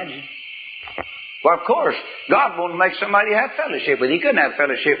day, I imagine. Well, of course, God wanted to make somebody have fellowship with. He couldn't have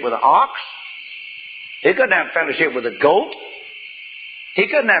fellowship with an ox. He couldn't have fellowship with a goat. He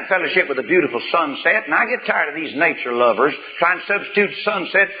couldn't have fellowship with a beautiful sunset, and I get tired of these nature lovers trying to substitute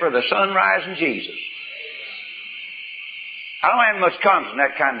sunset for the sunrise in Jesus. I don't have much confidence in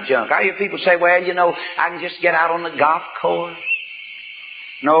that kind of junk. I hear people say, well, you know, I can just get out on the golf course.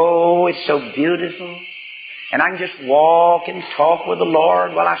 No, it's so beautiful. And I can just walk and talk with the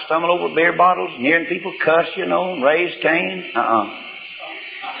Lord while I stumble over beer bottles and hearing people cuss, you know, and raise Cain.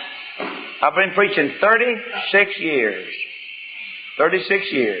 I've been preaching 36 years.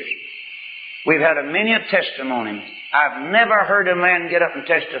 36 years. We've had many a testimony. I've never heard a man get up and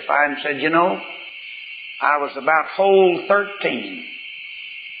testify and said, you know, I was about hole 13.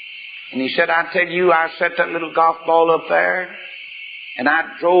 And he said, I tell you, I set that little golf ball up there, and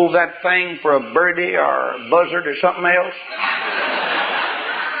I drove that thing for a birdie or a buzzard or something else.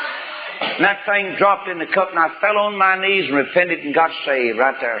 And that thing dropped in the cup, and I fell on my knees and repented and got saved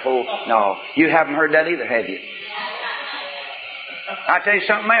right there. No, you haven't heard that either, have you? I tell you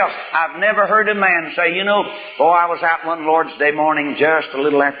something else. I've never heard a man say, you know, I was out one Lord's Day morning just a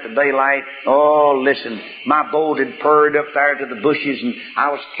little after daylight. Oh, listen, my boat had purred up there to the bushes, and I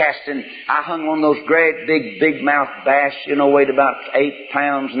was casting. I hung on those great big mouth bass, you know, weighed about 8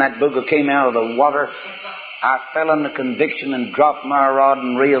 pounds, and that booger came out of the water. I fell under conviction and dropped my rod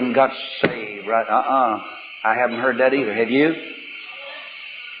and reel and got saved. Right? I haven't heard that either. Have you?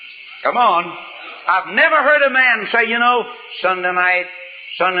 Come on. I've never heard a man say, you know, Sunday night,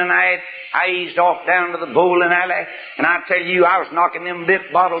 I eased off down to the bowling alley, and I tell you, I was knocking them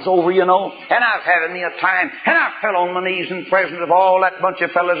big bottles over, you know, and I've had me a time, and I fell on my knees in presence of all that bunch of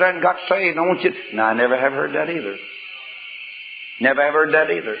fellas there and got saved. I want you. No, I never have heard that either. Never have heard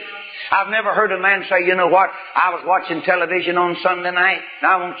that either. I've never heard a man say, you know what, I was watching television on Sunday night, and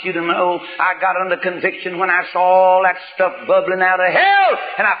I want you to know I got under conviction when I saw all that stuff bubbling out of hell,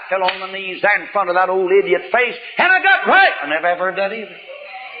 and I fell on my knees there in front of that old idiot face, and I got right. I never have heard that either.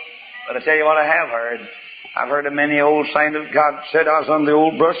 But I tell you what I have heard. I've heard of many old saints of God said I was on the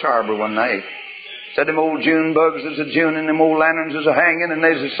old brush arbor one night. Said them old June bugs is a June and them old lanterns is a hanging and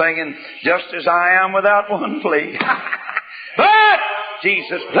there's a singing, just as I am without one plea. But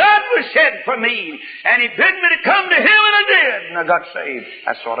Jesus' blood was shed for me, and He bid me to come to Him, and I did, and I got saved.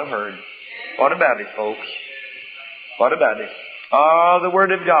 That's what I've heard. What about it, folks? What about it? Oh, the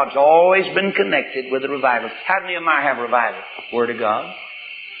Word of God's always been connected with the revival. How did Nehemiah have revival? Word of God.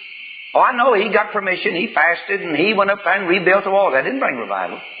 Oh, I know he got permission. He fasted, and he went up there and rebuilt the wall. That didn't bring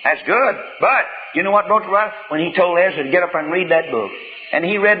revival. That's good. But you know what brought revival? When he told Ezra to get up and read that book. And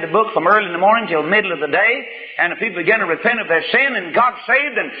he read the book from early in the morning till middle of the day, and the people began to repent of their sin, and God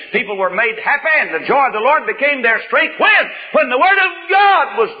saved, and people were made happy, and the joy of the Lord became their strength. When the Word of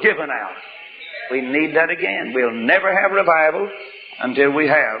God was given out. We need that again. We'll never have revival until we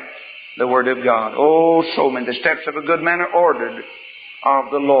have the Word of God. Oh, so many. The steps of a good man are ordered of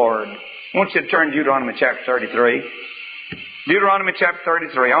the Lord. I want you to turn to Deuteronomy chapter 33. Deuteronomy chapter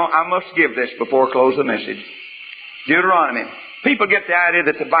 33. I must give this before I close the message. Deuteronomy. People get the idea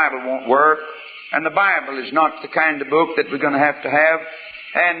that the Bible won't work, and the Bible is not the kind of book that we're going to have.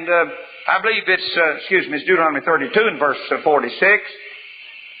 And I believe it's Deuteronomy 32 and verse 46.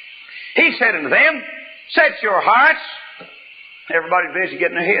 He said unto them, set your hearts. Everybody's busy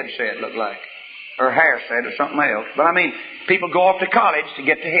getting their head set, look like. Or hair set or something else. But I mean, people go off to college to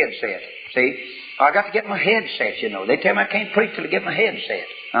get their head set. See? I got to get my head set, you know. They tell me I can't preach till I get my head set.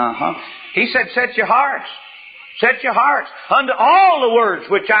 He said, set your hearts. Set your hearts unto all the words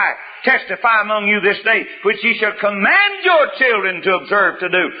which I testify among you this day, which ye shall command your children to observe to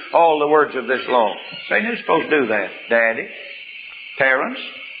do all the words of this law. Say, who's supposed to do that? Daddy? Parents?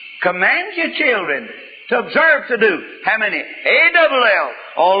 Command your children to observe to do. How many? A-double-L.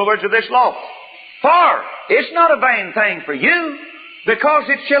 All the words of this law. For it's not a vain thing for you, because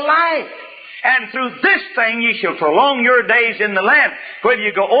it's your life. And through this thing ye shall prolong your days in the land, whether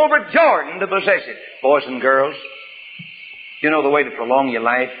you go over Jordan to possess it. Boys and girls, you know the way to prolong your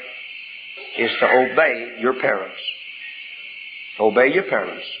life is to obey your parents. Obey your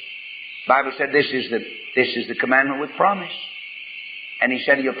parents. The Bible said this is the commandment with promise. And He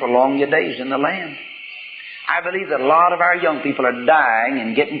said you'll prolong your days in the land. I believe that a lot of our young people are dying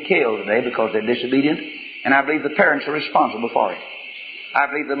and getting killed today because they're disobedient. And I believe the parents are responsible for it. I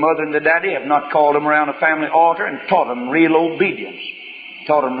believe the mother and the daddy have not called them around a family altar and taught them real obedience.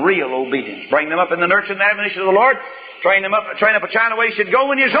 Taught them real obedience. Bring them up in the nurture and admonition of the Lord. Train up a child the way he should go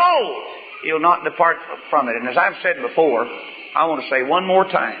when he's old. He'll not depart from it. And as I've said before, I want to say one more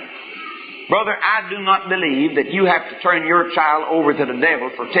time. Brother, I do not believe that you have to turn your child over to the devil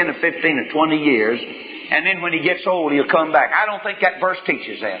for 10 or 15 or 20 years and then when he gets old, he'll come back. I don't think that verse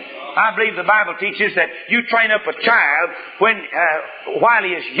teaches that. I believe the Bible teaches that you train up a child while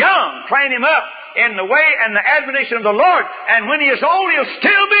he is young. Train him up in the way and the admonition of the Lord, and when he is old, he'll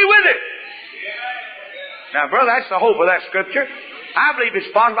still be with it. Now, brother, that's the hope of that Scripture. I believe it's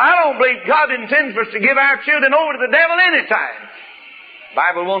possible. I don't believe God intends for us to give our children over to the devil any time. The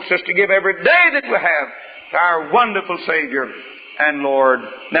Bible wants us to give every day that we have to our wonderful Savior and Lord.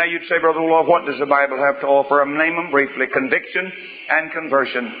 Now you'd say, Brother Lord, what does the Bible have to offer? I'll name them briefly. Conviction and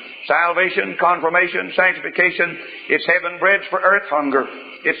conversion. Salvation, confirmation, sanctification. It's heaven bread for earth hunger.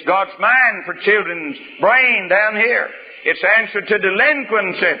 It's God's mind for children's brain down here. It's answer to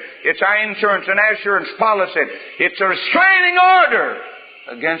delinquency. It's our insurance and assurance policy. It's a restraining order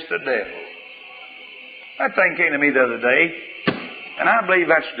against the devil. That thing came to me the other day, and I believe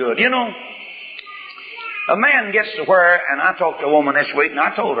that's good. You know, a man gets to where, and I talked to a woman this week, and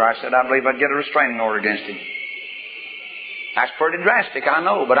I told her, I said, I believe I'd get a restraining order against him. That's pretty drastic, I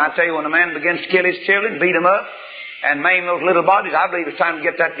know, but I tell you, when a man begins to kill his children, beat them up, and maim those little bodies, I believe it's time to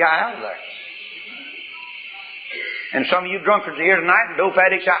get that guy out of there. And some of you drunkards are here tonight and dope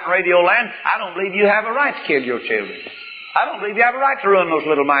addicts out in radio land, I don't believe you have a right to kill your children. I don't believe you have a right to ruin those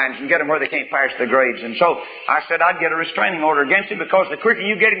little minds and get them where they can't pass their grades. And so I said I'd get a restraining order against him, because the quicker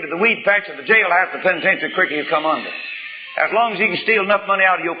you get him to the weed patch of the jailhouse, the penitentiary, the quicker he'll come under. As long as he can steal enough money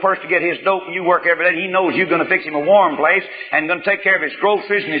out of your purse to get his dope and you work every day, he knows you're going to fix him a warm place and going to take care of his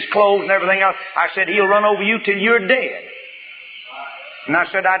groceries and his clothes and everything else. I said he'll run over you till you're dead. And I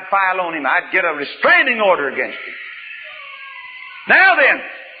said I'd file on him. I'd get a restraining order against him. Now then,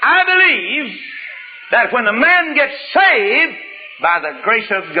 I believe that when a man gets saved by the grace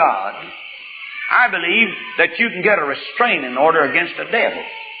of God, I believe that you can get a restraining order against the devil.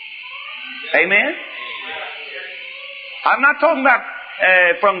 Amen? I'm not talking about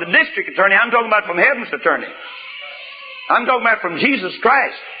from the district attorney. I'm talking about from heaven's attorney. I'm talking about from Jesus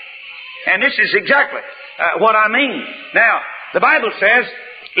Christ. And this is exactly what I mean. Now, the Bible says,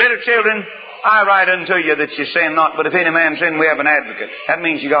 little children, I write unto you that you sin not, but if any man sin, we have an advocate. That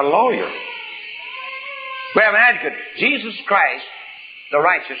means you got a lawyer. We have an advocate, Jesus Christ, the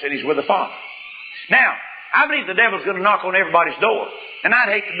righteous, and He's with the Father. Now, I believe the devil's going to knock on everybody's door. And I'd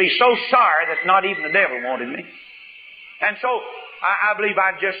hate to be so sorry that not even the devil wanted me. And so, I believe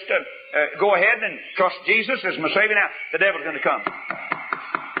I'd just go ahead and trust Jesus as my Savior. Now, the devil's going to come.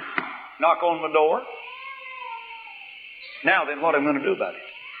 Knock on my door. Now then, what am I going to do about it?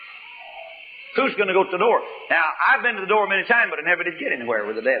 Who's going to go to the door? Now, I've been to the door many times, but I never did get anywhere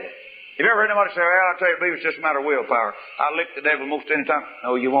with the devil. Have you ever heard anybody say, well, I'll tell you, I believe it's just a matter of willpower. I'll lick the devil most any time.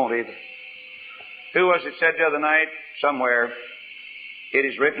 No, you won't either. Who was it said the other night? Somewhere. It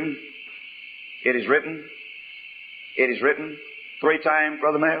is written. It is written. It is written. 3 times,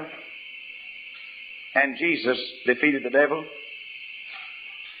 Brother Mel. And Jesus defeated the devil.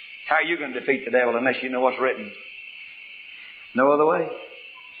 How are you going to defeat the devil unless you know what's written? No other way.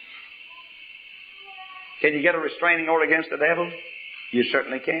 Can you get a restraining order against the devil? You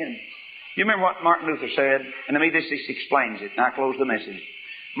certainly can. You remember what Martin Luther said? And to me this explains it. And I close the message.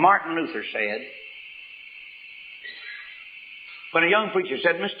 Martin Luther said, when a young preacher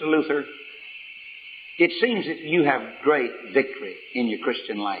said, Mr. Luther, it seems that you have great victory in your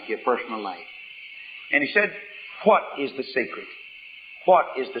Christian life, your personal life. And he said, what is the secret?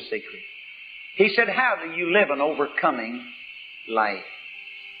 What is the secret? He said, how do you live an overcoming life?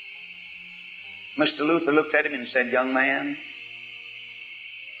 Mr. Luther looked at him and said, young man,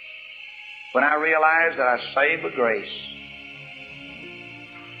 when I realized that I was saved by grace,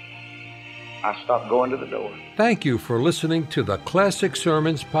 I stopped going to the door. Thank you for listening to the Classic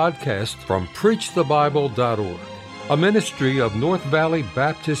Sermons podcast from PreachTheBible.org, a ministry of North Valley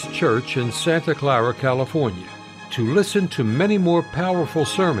Baptist Church in Santa Clara, California. To listen to many more powerful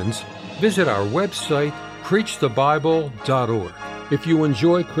sermons, visit our website, PreachTheBible.org. If you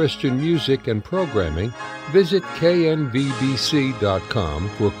enjoy Christian music and programming, visit knvbc.com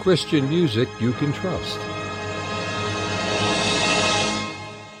for Christian music you can trust.